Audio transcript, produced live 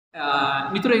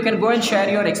Nithura, you can go and share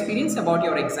your experience about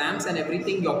your exams and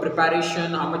everything, your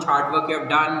preparation, how much hard work you have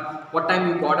done, what time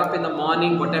you got up in the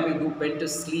morning, what time you went to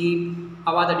sleep,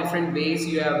 how are the different ways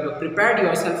you have prepared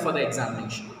yourself for the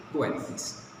examination. Go ahead,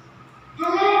 please.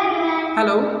 Hello everyone.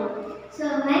 Hello. So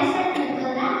myself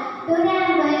Nithura. Today I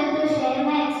am going to share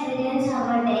my experience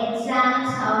about the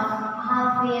exams of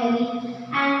half yearly.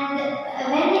 And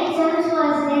when exams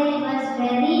was there, it was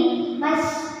very much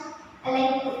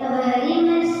like a very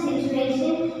much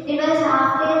situation. It was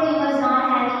half year, we was not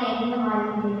having any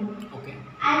holiday. Okay.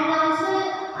 And also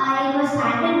I was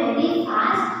started very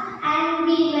fast and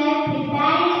we were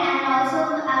prepared, and also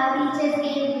our teachers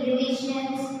gave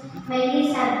revisions,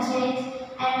 many subjects.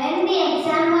 And when the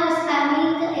exam was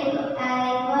coming, it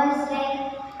was like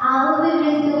how we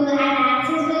will do, and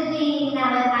answers will be in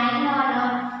our mind or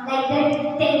not, like the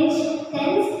tense.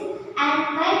 And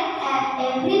but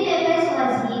every paper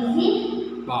was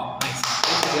easy. Wow, nice.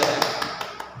 Nice to hear that.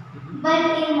 But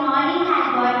in morning I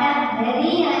got up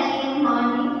very early in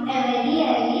morning, very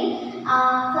early.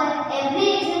 For every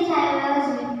exam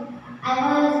I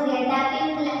was get up in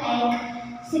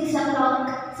like 6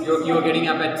 o'clock. You are getting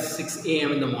up at 6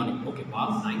 a.m. in the morning. Okay,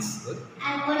 wow, nice, good.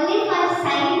 And only for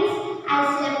science I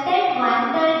slept at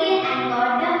 1:30 and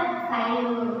got up 5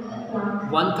 o'clock.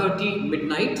 1:30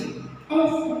 midnight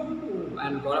Yes.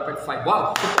 and got up at 5.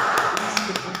 Wow.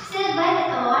 Sir, but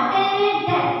what I did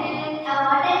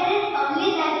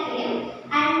only that came,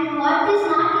 and what is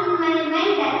not in my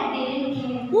mind that didn't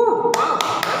came. Woo, wow,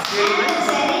 that's And really I was nice.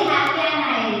 very happy, and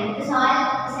I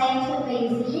solved science super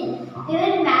easily.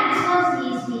 Even maths was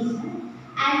easy,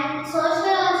 and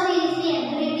social also easy.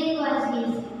 Everything was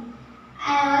easy.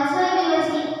 And also we was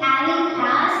having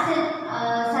last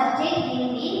subject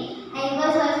Hindi, and it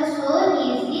was also so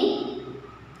easy.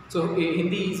 So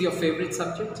Hindi is your favorite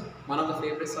subject? One of the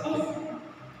favorite subjects?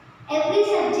 Every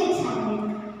subject having.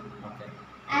 Okay.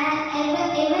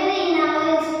 And even in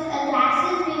our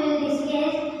classes, we will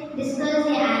discuss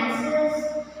the answers.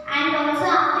 And also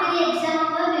after the exam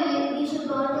over, we should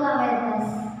go to our bus.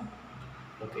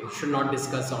 Okay. You should not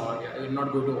discuss or you will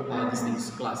not go to all these things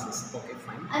classes. Okay,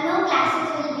 fine. No classes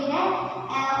will be there.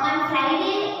 On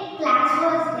Friday, class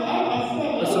was there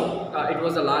yesterday. So it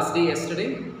was the last day yesterday.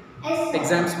 Yes,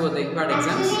 Exams were there. You had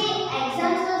exams. actually,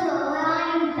 exams was over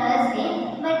on Thursday,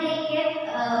 but they kept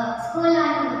school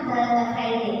on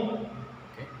Friday.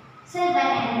 Okay. So, but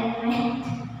I didn't went.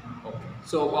 Okay.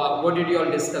 So what did you all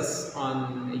discuss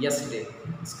on yesterday?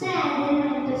 So, School. I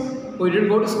didn't went to school. Oh, you didn't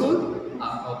go to school?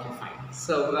 Okay, fine.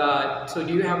 So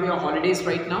do you have your holidays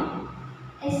right now?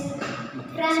 Yes,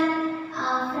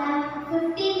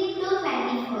 from 15 to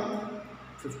 24th.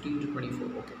 15 to 24.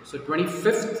 Okay. So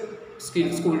 25th,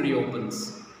 school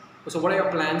reopens. So what are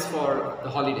your plans for the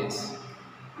holidays?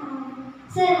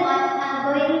 Sir,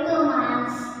 going to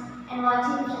malls and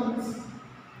watching films.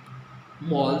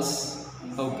 Malls.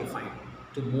 Yes. Okay, fine.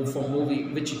 To move for movie.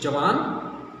 Which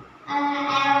Jawan? I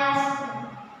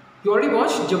You already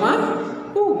watched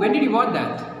Jawan? Oh, when did you watch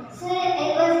that? was, sir,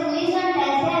 it was released on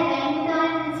Thursday. I went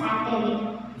on Saturday.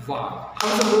 Wow.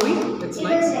 How's the movie? That's It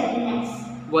was nice. very nice.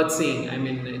 Worth seeing. I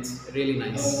mean, it's really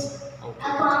nice. Yes. Okay.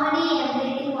 A comedy,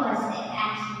 everything was there,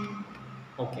 actually.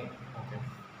 Okay. Okay.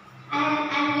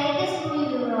 And latest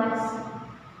movie you watched.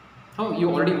 Oh, you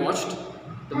already watched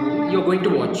the movie? You're going to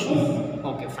watch? Yes.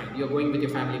 Okay, fine. You're going with your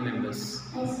family members.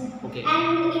 Yes. Okay.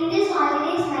 And in this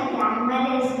holidays, my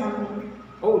grandmother is coming.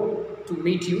 Oh, to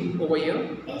meet you over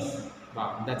here? Yes.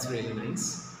 Wow, that's really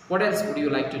nice. What else would you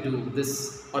like to do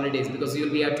this holidays? Because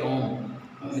you'll be at home.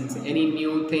 Means any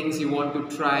new things you want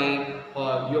to try,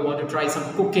 or you want to try some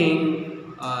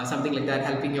cooking, something like that,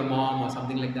 helping your mom or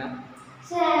something like that?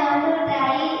 So I want to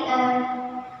try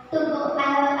to go.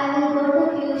 I will go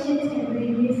to tuitions every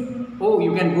day. Oh,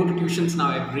 you can go to tuitions now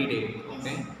every day.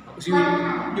 Okay. Yes. So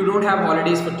you don't have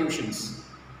holidays for tuitions.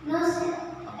 No, sir.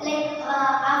 Like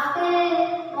after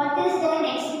what is the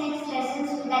next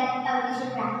lessons that we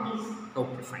should practice.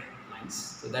 Okay, fine. Nice.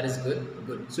 So that is good.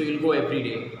 Good. So you'll go every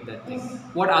day. That thing. Yes.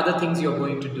 What other things you're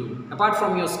going to do? Apart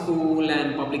from your school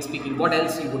and public speaking, what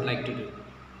else you would like to do?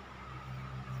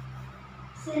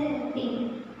 So,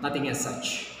 Nothing as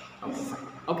such. Okay, Yes. fine.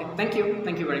 Okay, thank you.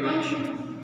 Thank you very much. thank you.